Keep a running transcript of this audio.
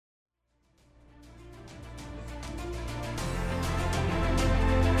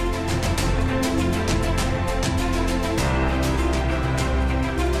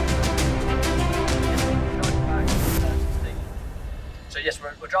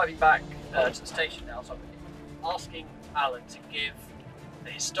driving back to the station now, so I'm asking Alan to give a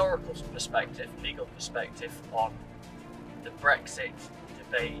historical perspective, legal perspective on the Brexit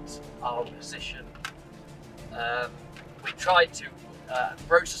debate, our position. We tried to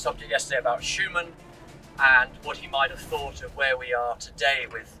broach the subject yesterday about Schuman and what he might have thought of where we are today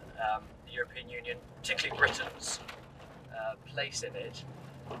with the European Union, particularly Britain's place in it.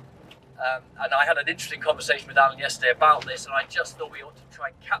 And I had an interesting conversation with Alan yesterday about this, and I just thought we ought to try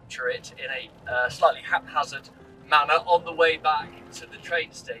and capture it in a slightly haphazard manner on the way back to the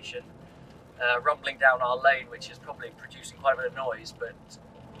train station, rumbling down our lane, which is probably producing quite a bit of noise. But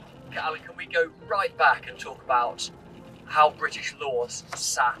Alan, can we go right back and talk about how British law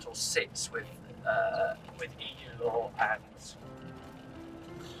sat or sits with EU law, and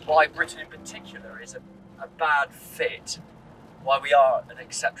why Britain in particular is a bad fit, why we are an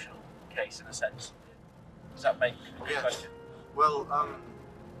exceptional case in a sense? Does that make a good question? Well,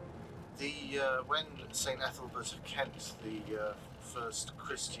 when St. Ethelbert of Kent, the first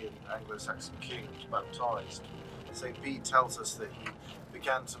Christian Anglo-Saxon king, was baptised, St. Bede tells us that he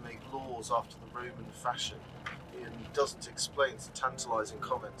began to make laws after the Roman fashion. He doesn't explain, it's a tantalising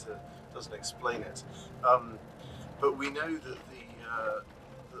comment, doesn't explain it. But we know that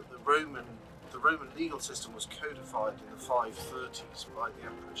the Roman legal system was codified in the 530s by the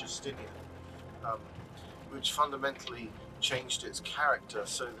Emperor Justinian, which fundamentally changed its character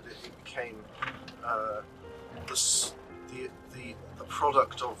so that it became the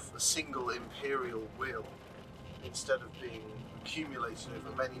product of a single imperial will, instead of being accumulated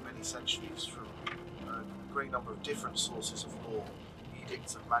over many centuries from a great number of different sources of law,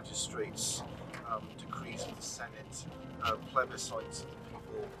 edicts of magistrates, decrees of the Senate, plebiscites of the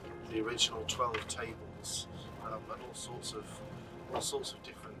people, the original 12 tables, and all sorts of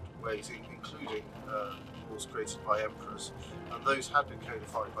different ways, including laws created by emperors. And those had been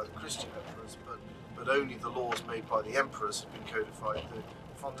codified by the Christian emperors, but only the laws made by the emperors had been codified. The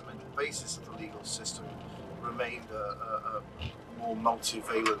fundamental basis of the legal system remained a more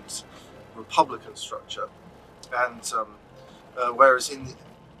multivalent republican structure. And whereas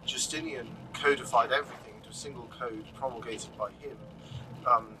Justinian codified everything into a single code promulgated by him,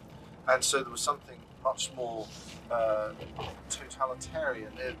 and so there was something much more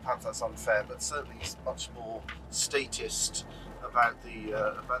totalitarian, perhaps that's unfair, but certainly much more statist about the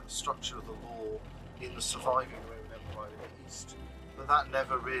structure of the law in the surviving Roman Empire in the East. But that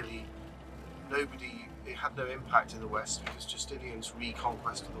never really, it had no impact in the West, because Justinian's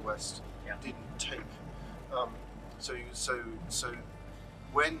reconquest of the West didn't take. So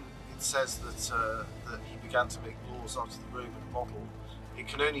when it says that he began to make laws after the Roman model, it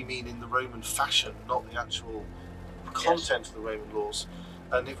can only mean in the Roman fashion, not the actual content of the Roman laws.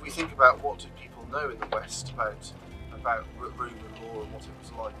 And if we think about what did people know in the West about Roman law and what it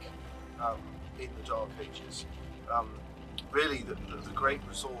was like in the Dark Ages, really the great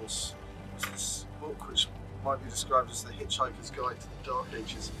resource was this book, which might be described as the Hitchhiker's Guide to the Dark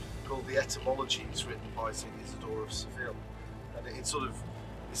Ages, called The Etymologies, written by St. Isidore of Seville. And it's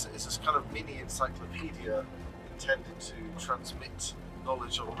this kind of mini encyclopedia intended to transmit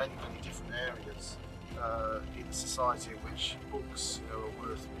knowledge on many different areas in a society in which books are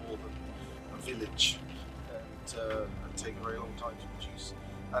worth more than a village and take a very long time to produce.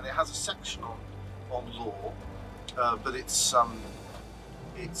 And it has a section on law, but it's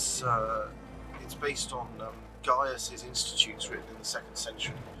based on Gaius's Institutes, written in the 2nd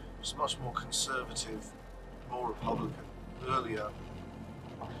century, which is much more conservative, more republican, earlier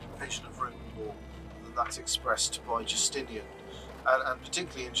application of Roman law than that's expressed by Justinian. And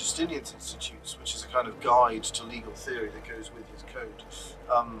particularly in Justinian's Institutes, which is a kind of guide to legal theory that goes with his code,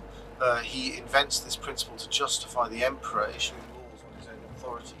 he invents this principle to justify the emperor issuing laws on his own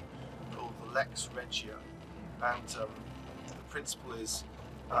authority, called the lex regia. And the principle is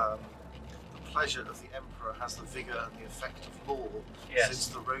the pleasure of the emperor has the vigour and the effect of law, since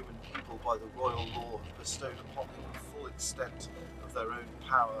the Roman people by the royal law have bestowed upon him the full extent of their own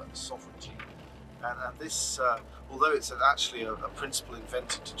power and sovereignty. And this, although it's actually a principle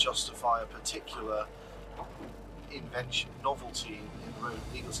invented to justify a particular invention, novelty in the Roman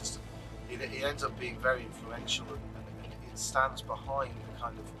legal system, it ends up being very influential, and it stands behind the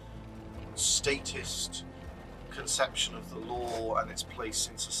kind of statist conception of the law and its place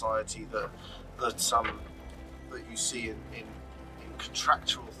in society that you see in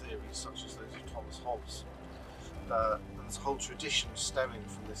contractual theories such as those of Thomas Hobbes. And there's a whole tradition stemming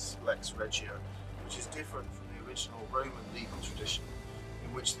from this lex regia, which is different from the original Roman legal tradition,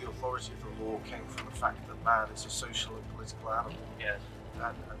 in which the authority of the law came from the fact that man is a social and political animal,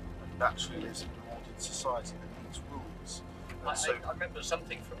 and naturally lives in an ordered society that needs rules. I remember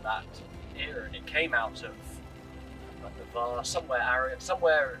something from that era, and it came out of Navarre,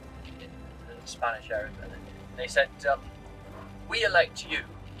 somewhere in the Spanish area. And they said, "We elect you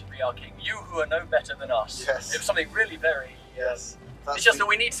to be our king. You who are no better than us." Yes. It was something really very. Yes. It's just that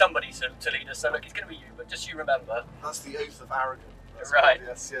we need somebody to lead us. So look, it's going to be you, but just you remember. That's the oath of Aragon. Right.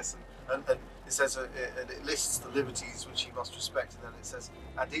 Called, yes. And it says it lists the liberties which he must respect, and then it says,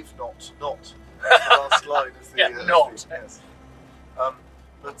 "And if not." That's the last line of the not. Yes. Yes.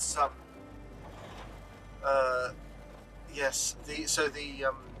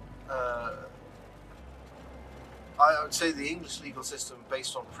 I would say the English legal system,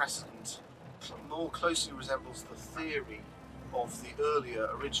 based on precedent, more closely resembles the theory of the earlier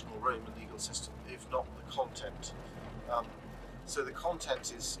original Roman legal system, if not the content. So the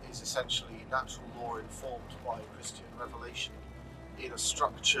content is essentially natural law informed by Christian revelation in a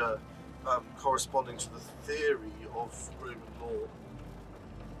structure corresponding to the theory of Roman law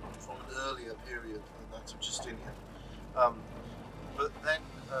from an earlier period than that of Justinian. But then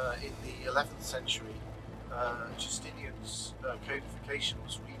in the 11th century, Justinian's codification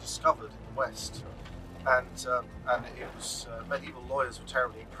was rediscovered in the West, and it was medieval lawyers were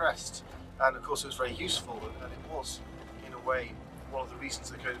terribly impressed, and of course it was very useful, and it was, in a way, one of the reasons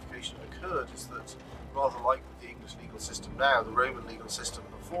the codification occurred is that, rather like the English legal system now, the Roman legal system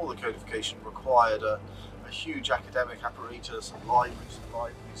before the codification required a huge academic apparatus and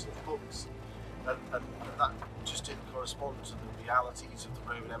libraries of books, and that just didn't correspond to the realities of the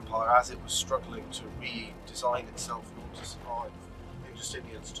Roman Empire as it was struggling to redesign itself in order to survive in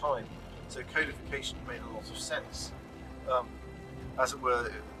Justinian's time. So codification made a lot of sense. As it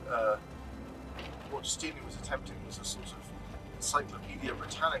were, what Justinian was attempting was a sort of Encyclopedia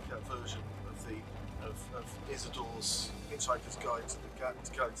Britannica version of Isidore's Hitchhiker's Guide to the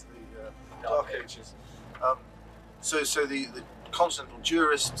Dark Ages. So the continental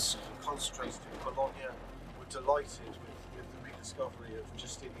jurists concentrated in Bologna were delighted with the rediscovery of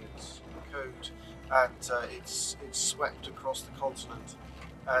Justinian's code, and it's swept across the continent.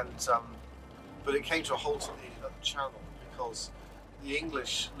 But it came to a halt at the Channel because the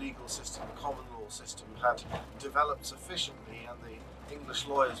English legal system, the common law system, had developed sufficiently, and the English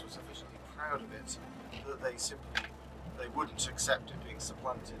lawyers were sufficiently proud of it that they wouldn't accept it being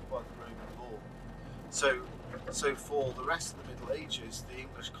supplanted by the Roman law. So for the rest of the Middle Ages, the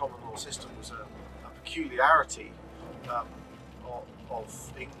English common law system was a peculiarity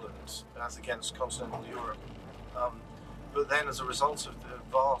of England as against continental Europe. But then, as a result of the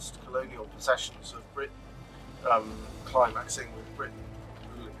vast colonial possessions of Britain, climaxing with Britain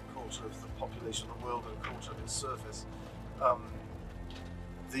ruling a quarter of the population of the world and a quarter of its surface,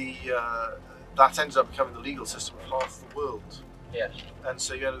 that ended up becoming the legal system of half the world. Yes. And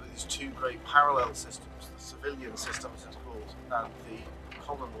so you end up with these two great parallel systems, the civilian system as it's called, and the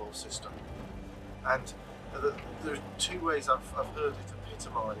common law system. And there are two ways I've heard it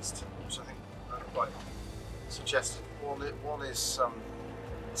epitomised, which I think are quite suggestive. One is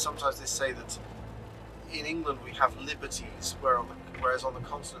sometimes they say that in England we have liberties, whereas on the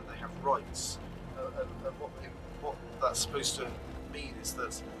continent they have rights. And what that's supposed to mean is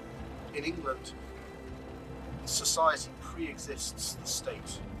that in England, society pre-exists the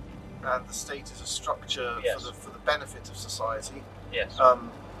state, and the state is a structure for the benefit of society. Yes.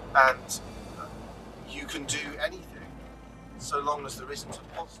 And you can do anything so long as there isn't a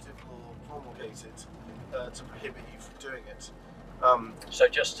positive law promulgated to prohibit you from doing it. So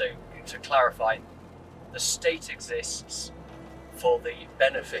just to clarify, the state exists for the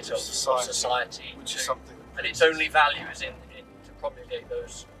benefit of society, which is something, and its only value is in to promulgate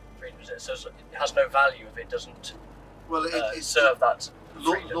those freedoms. So it has no value if it doesn't serve that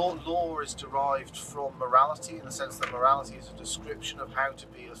freedom. Law is derived from morality, in the sense that morality is a description of how to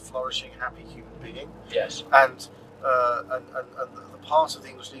be a flourishing, happy human being. Yes. And the part of the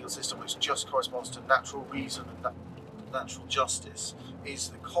English legal system which just corresponds to natural reason and natural justice is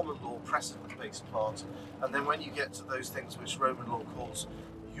the common law precedent-based part. And then when you get to those things which Roman law calls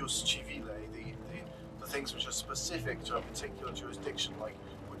jus civile, the things which are specific to a particular jurisdiction, like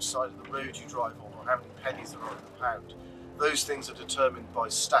which side of the road you drive on or how many pennies there are in the pound, those things are determined by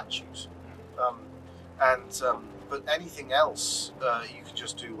statute. But anything else, you can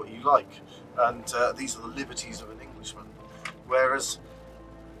just do what you like. And these are the liberties of an Englishman. Whereas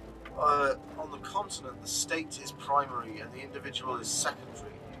on the continent, the state is primary and the individual is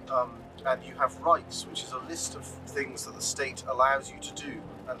secondary. And you have rights, which is a list of things that the state allows you to do.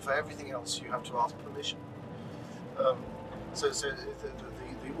 And for everything else, you have to ask permission. So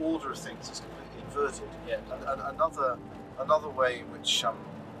the order of things is completely inverted. Yeah. And another way in which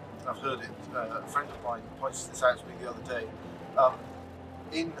I've heard it, a friend of mine pointed this out to me the other day,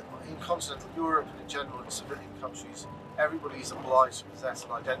 In continental Europe and in general in civilian countries, everybody is obliged to possess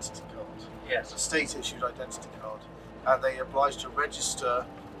an identity card. Yes. A state-issued identity card, and they are obliged to register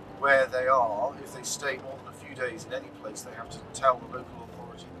where they are. If they stay more than a few days in any place, they have to tell the local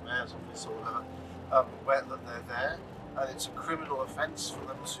authority, the mayor's office or whatever, that they're there, and it's a criminal offence for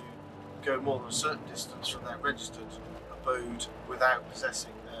them to go more than a certain distance from their registered abode without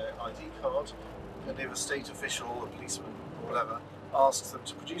possessing their ID card. And if a state official, a policeman or whatever, asks them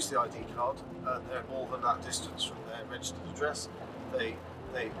to produce the ID card and they're more than that distance from their registered address,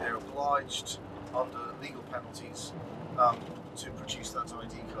 they're obliged under legal penalties to produce that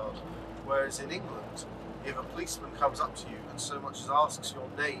ID card. Whereas in England, if a policeman comes up to you and so much as asks your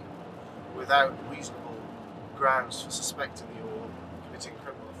name without reasonable grounds for suspecting you're committing a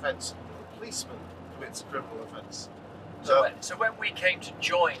criminal offence, the policeman commits a criminal offence. So when we came to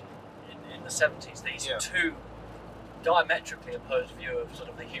join in the 70s, these Yeah. two diametrically opposed view of sort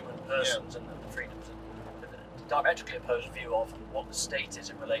of the human persons and the freedoms, and the diametrically opposed view of what the state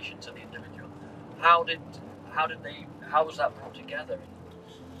is in relation to the individual. How was that brought together in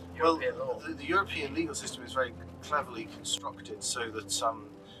European law? The European legal system is very cleverly constructed so that some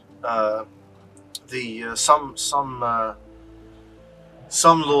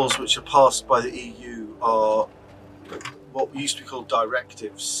laws which are passed by the EU are what used to be called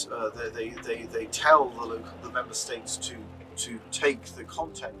directives. They tell the member states to take the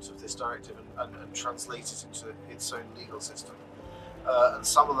content of this directive and translate it into its own legal system. And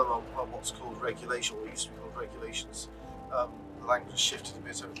some of them are what's called regulation, or used to be called regulations. The language has shifted a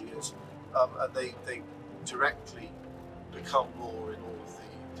bit over the years, and they directly become law in all of the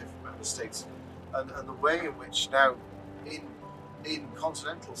different member states. And the way in which now in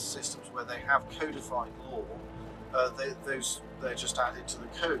continental systems where they have codified law, they're just added to the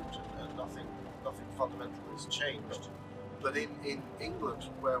code, and nothing fundamental has changed. But in England,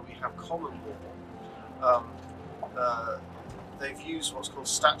 where we have common law, they've used what's called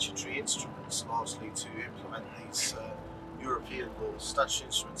statutory instruments largely to implement these European laws. Statutory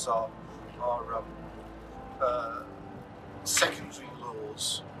instruments are secondary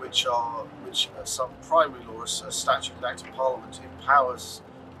laws, which are some primary laws. A statute enacted in Parliament empowers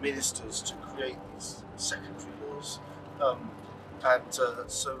ministers to create these secondary laws,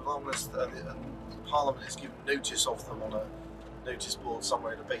 so long as Parliament is given notice of them on a notice board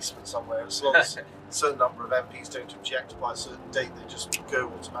somewhere in a basement somewhere, as long as a certain number of MPs don't object by a certain date, they just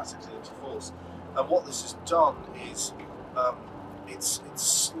go automatically into force. And what this has done is it's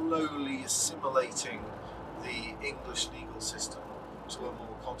slowly assimilating the English legal system to a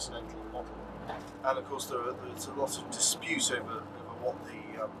more continental model. And of course, there's a lot of dispute over what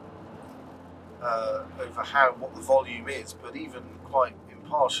what the volume is, but even quite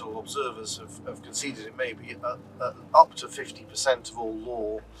impartial observers have conceded it may be up to 50% of all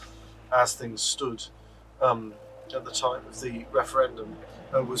law, as things stood at the time of the referendum,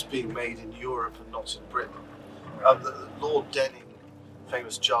 was being made in Europe and not in Britain. Lord Denning,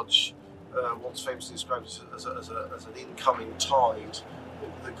 famous judge, once famously described it as an incoming tide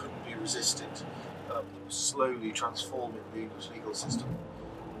that couldn't be resisted, that was slowly transforming the English legal system.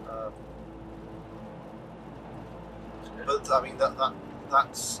 But I mean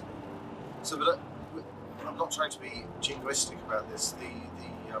that's so. But I'm not trying to be jingoistic about this.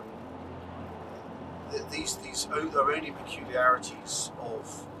 These are only peculiarities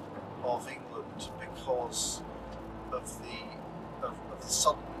of England because of the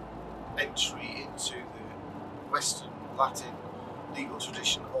sudden entry into the Western Latin legal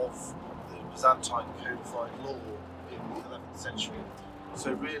tradition of the Byzantine codified law in the 11th century.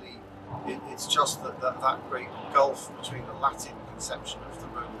 So really, it's just that great gulf between a Latin conception of the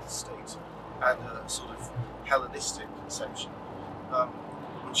role of the state and a sort of Hellenistic conception,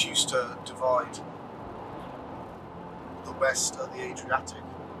 which used to divide the West and the Adriatic.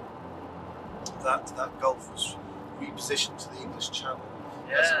 That gulf was repositioned to the English Channel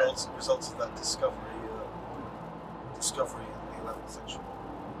as a result of that discovery in the 11th century.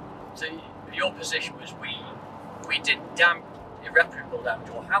 So your position was we did irreparable damage,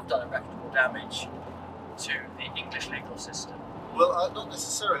 or have done irreparable damage to the English legal system? Well, not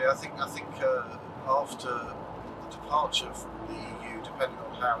necessarily. I think after the departure from the EU, depending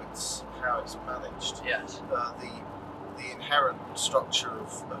on how it's managed, yes, the inherent structure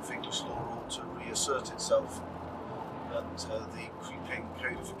of English law ought to reassert itself, and the creeping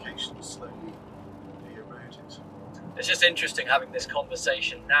codification slowly be eroded. It's just interesting having this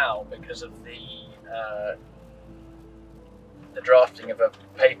conversation now because of the drafting of a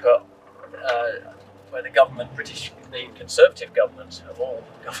paper where the Conservative government of all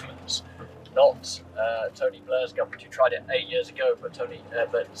governments, not Tony Blair's government, who tried it 8 years ago, but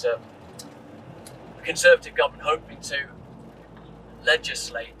the Conservative government hoping to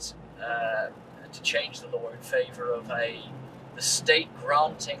legislate to change the law in favour of the state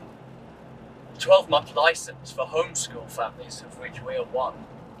granting 12-month licence for homeschool families, of which we are one,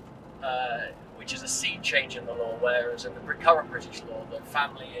 which is a sea change in the law, whereas in the current British law, the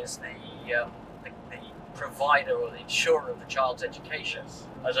family is the provider or the insurer of the child's education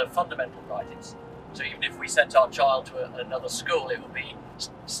as a fundamental right. So even if we sent our child to another school, it would be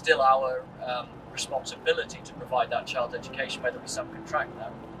still our responsibility to provide that child's education, whether we subcontract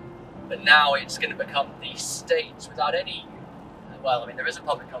that. But now it's going to become the states without any, well, I mean, there is a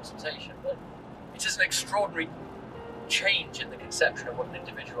public consultation, but it is an extraordinary change in the conception of what an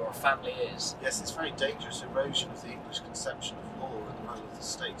individual or a family is. Yes, it's very dangerous erosion of the English conception of law and the role of the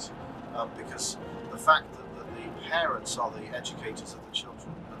state, because the fact that the parents are the educators of the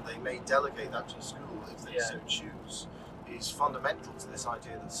children and they may delegate that to a school if they so choose is fundamental to this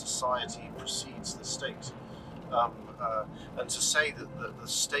idea that society precedes the state. And to say that the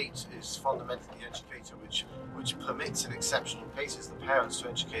state is fundamentally the educator, which permits in exceptional cases the parents to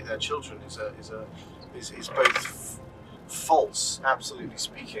educate their children, is both false, absolutely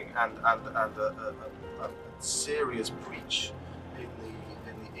speaking, and a serious breach in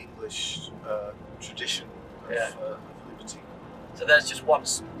the English tradition of liberty. So there's just one.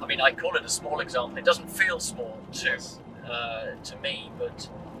 I mean, I call it a small example. It doesn't feel small to me, but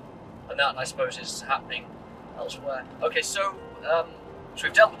that I suppose is happening elsewhere. Okay, so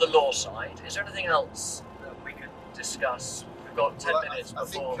we've dealt with the law side. Is there anything else that we could discuss? We've got 10 minutes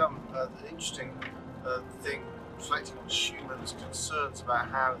before. I think an interesting thing, reflecting on Schumann's concerns about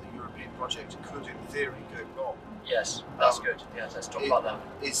how the European project could, in theory, go wrong. Yes, that's good. Yes, let's talk about that.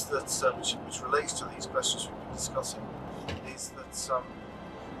 Is that which relates to these questions we've been discussing? Is that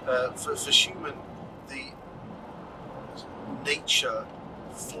for Schumann, the nature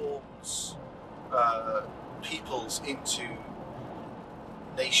forms peoples into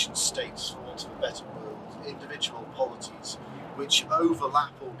nation states, for want of a better word, individual polities, which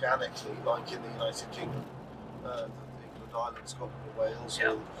overlap organically, like in the United Kingdom, the England, Ireland, Scotland, and Wales,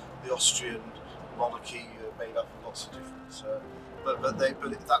 or the Austrian monarchy, made up of lots of different. But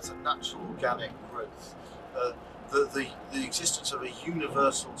that's a natural organic growth. The existence of a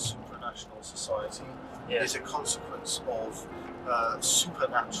universal supranational society is a consequence of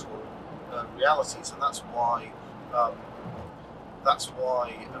supernatural realities, and that's why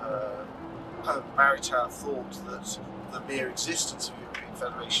Maritain thought that the mere existence of European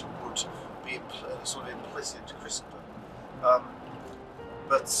Federation would be sort of implicit Christendom.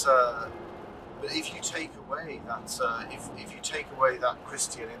 But if you take away that, if you take away that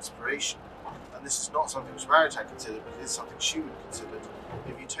Christian inspiration, and this is not something which Maritain considered, but it is something Schumann considered.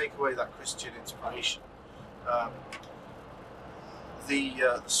 If you take away that Christian inspiration,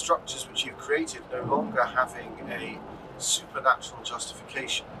 the structures which you've created, no longer having a supernatural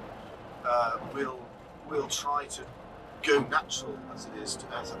justification, will try to go natural as it is,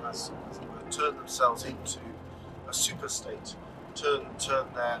 as it were, turn themselves into a super state, turn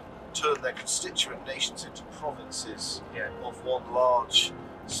their constituent nations into provinces of one large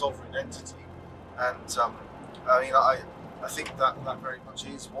sovereign entity. And I think that very much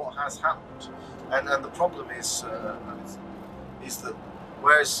is what has happened. And the problem is that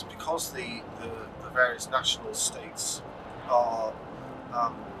because the various national states are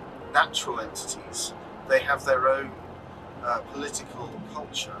natural entities, they have their own political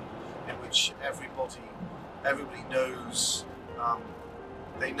culture in which everybody knows.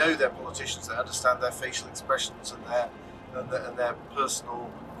 They know their politicians. They understand their facial expressions and their personal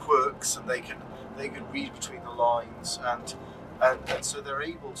quirks, and they can read between the lines, and so they're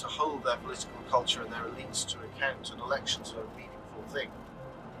able to hold their political culture and their elites to account, and elections are a meaningful thing.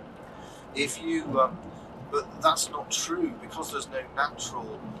 But that's not true, because there's no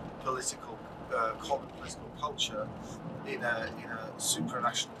natural political common political culture in a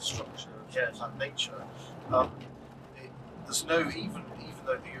supranational structure of that nature. There's no even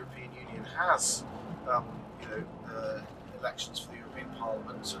though the European Union has elections for the European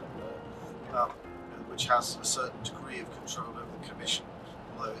Parliament, and which has a certain degree of control over the Commission,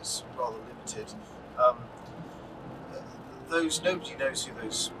 although it's rather limited. Nobody knows who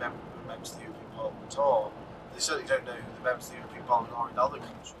those members of the European Parliament are. They certainly don't know who the members of the European Parliament are in other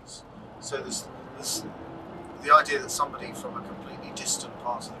countries. So there's the idea that somebody from a completely distant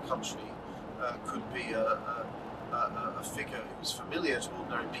part of the country could be a figure who's familiar to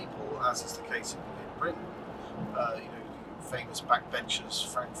ordinary people, as is the case in Britain. Famous backbenchers,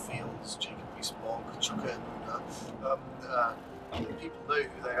 Frank Fields, Jacob Rees-Mogg, JUNCKER. People know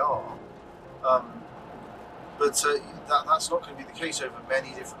who they are, But that's not going to be the case over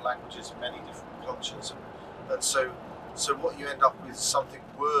many different languages and many different cultures, and so what you end up with is something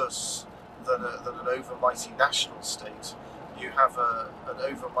worse than an overmighty national state. You have an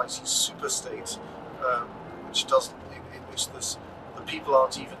overmighty super state, which doesn't, in which the people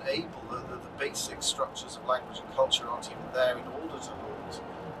aren't even able, the basic structures of language and culture aren't even there in order to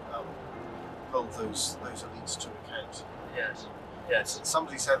hold those elites to account. Yes. Yes.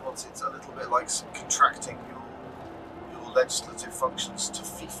 Somebody said once it's a little bit like contracting your legislative functions to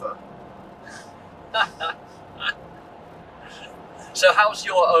FIFA. So how's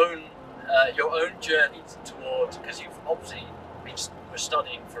your own journey towards, because you've obviously were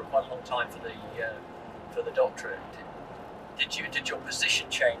studying for quite a long time for the doctorate. Did your position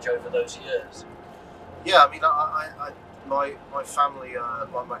change over those years? Yeah, I mean, my family,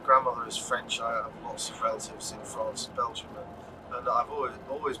 my grandmother is French. I have lots of relatives in France and Belgium, and I've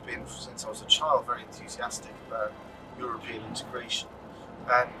always been, since I was a child, very enthusiastic about European integration.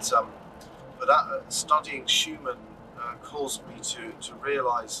 And but studying Schumann caused me to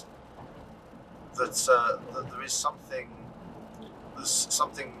realise that there's something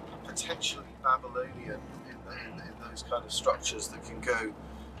potentially Babylonian in those kind of structures that can go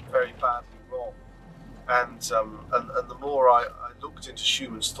very badly wrong. And the more I looked into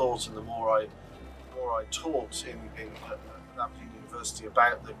Schumann's thought, and the more I taught in Aberdeen University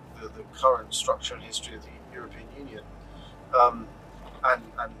about the current structure and history of the European Union, and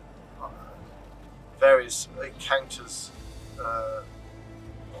various encounters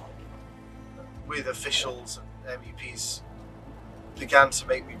with officials and MEPs began to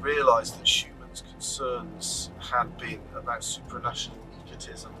make me realise that Schumann's concerns had been about supranational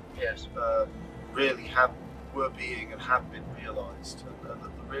egotism. Yes. Really were being and had been realised, and that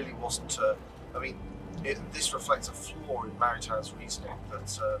there really wasn't this reflects a flaw in Maritain's reasoning,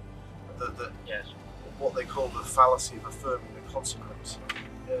 that yes. what they call the fallacy of affirming the consequence.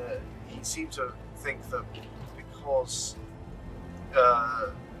 He seemed to think that because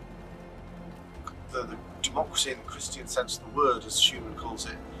the democracy in the Christian sense of the word, as Schumann calls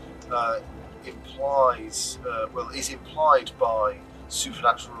it, is implied by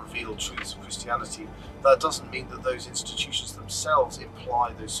supernatural revealed truths of Christianity, that doesn't mean that those institutions themselves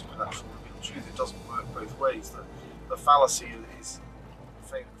imply those supernatural revealed truths. It doesn't work both ways. The fallacy is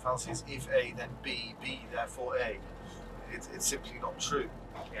if A then B, B therefore A. It's simply not true.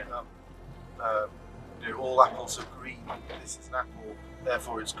 Yeah. All apples are green. This is an apple,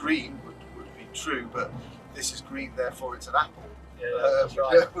 therefore it's green would be true, but this is green, therefore it's an apple. That's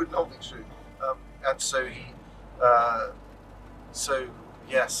right. That would not be true. And so he. So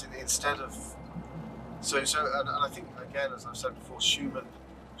yes, instead of and I think again, as I've said before, Schumann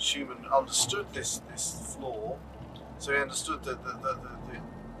understood this flaw. So he understood that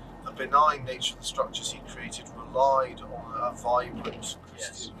the benign nature of the structures he created relied on a vibrant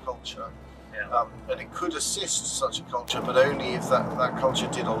Christian culture, and it could assist such a culture, but only if that culture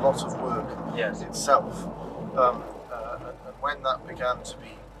did a lot of work itself. And when that began to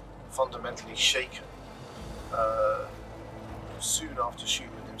be fundamentally shaken, soon after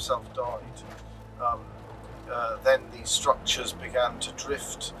Schumann himself died, then these structures began to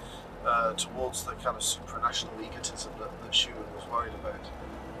drift towards the kind of supranational egotism that Schumann was worried about.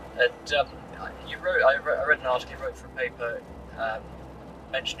 And I read an article you wrote for a paper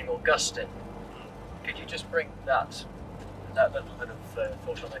mentioning Augustine. Could you just bring that little bit of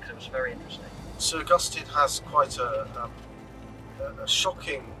thought on there, because it was very interesting. So Augustine has quite a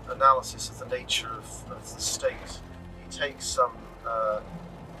shocking analysis of the nature of the state. He takes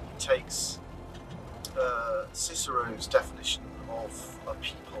Cicero's definition of a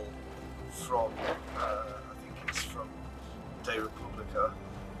people from I think it's from De Republica,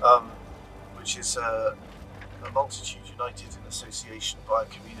 which is a multitude united in association by a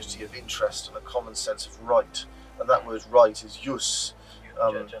community of interest and a common sense of right, and that word right is jus,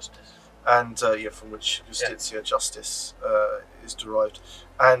 justice, and from which justitia, justice, is derived,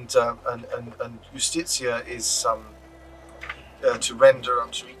 and justitia is to render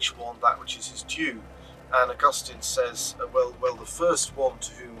unto each one that which is his due. And Augustine says, well, the first one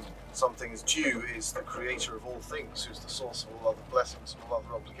to whom something is due is the creator of all things, who's the source of all other blessings and all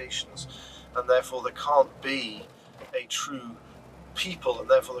other obligations, and therefore there can't be a true people, and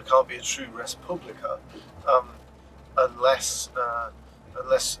therefore there can't be a true res publica, unless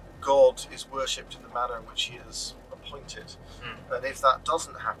God is worshipped in the manner in which he has appointed. And if that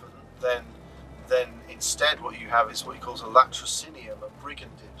doesn't happen, then instead what you have is what he calls a latrocinium, a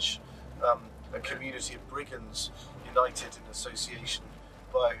brigandage, a community of brigands united in association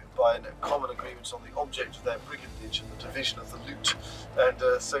by a common agreement on the object of their brigandage and the division of the loot.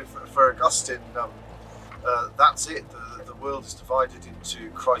 And so for Augustine, that's it. The world is divided into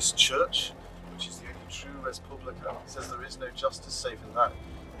Christ's church, which is the only true Respublica. He says there is no justice save in that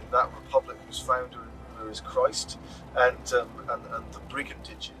republic whose founder and ruler is Christ, and the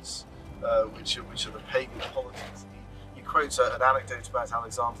brigandages, which are the pagan polities. He quotes an anecdote about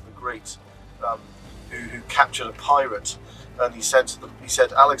Alexander the Great, who captured a pirate, and he said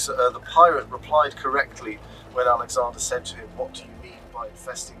the pirate replied correctly when Alexander said to him, "What do you mean by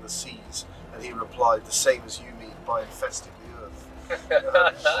infesting the seas?" And he replied, "The same as you mean by infesting the earth."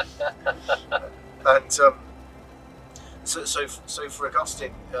 And so for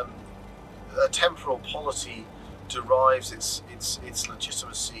Augustine, a temporal polity derives its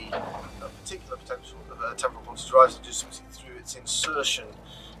legitimacy, a particular potential of a temporal polity derives legitimacy through its insertion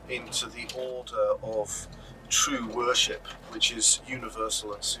into the order of true worship, which is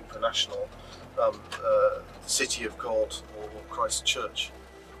universal and supranational, the city of God or Christ's church.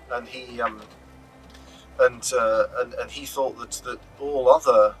 And he thought that all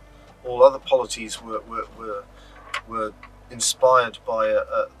other polities were inspired by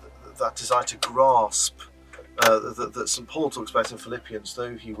that desire to grasp that St. Paul talks about in Philippians.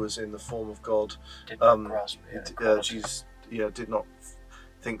 Though he was in the form of God, Jesus did not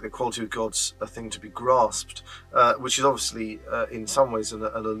think the equality with God's a thing to be grasped, which is obviously in some ways an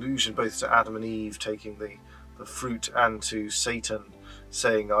allusion both to Adam and Eve taking the fruit and to Satan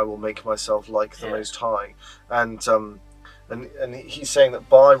saying, "I will make myself like the Most High," and he's saying that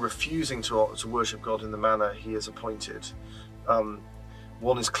by refusing to worship God in the manner he has appointed,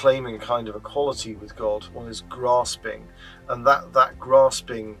 one is claiming a kind of equality with God. One is grasping, and that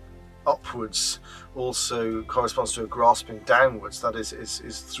grasping upwards also corresponds to a grasping downwards. That is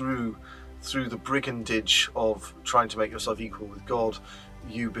through the brigandage of trying to make yourself equal with God,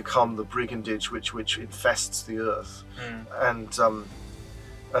 you become the brigandage which infests the earth.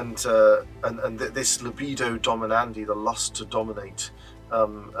 And this libido dominandi, the lust to dominate,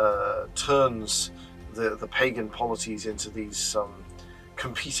 turns the pagan polities into these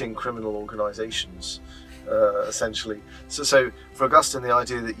competing criminal organizations, essentially. So for Augustine, the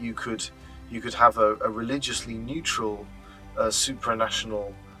idea that you could have a religiously neutral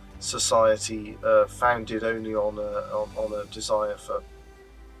supranational society founded only on a desire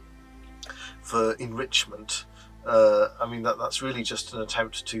for enrichment. That's really just an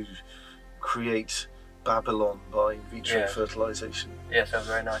attempt to create Babylon by in vitro fertilization. Yeah, sounds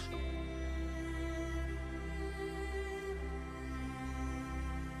very nice.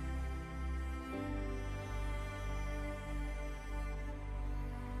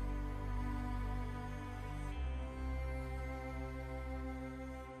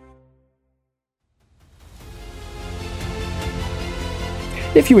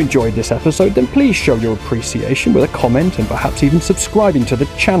 If you enjoyed this episode, then please show your appreciation with a comment and perhaps even subscribing to the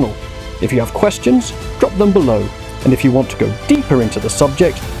channel. If you have questions, drop them below. And if you want to go deeper into the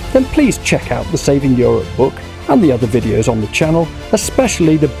subject, then please check out the Saving Europe book and the other videos on the channel,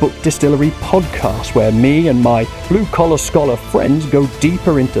 especially the Book Distillery podcast, where me and my blue-collar scholar friends go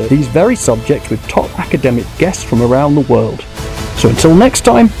deeper into these very subjects with top academic guests from around the world. So until next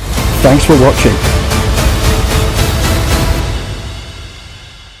time, thanks for watching.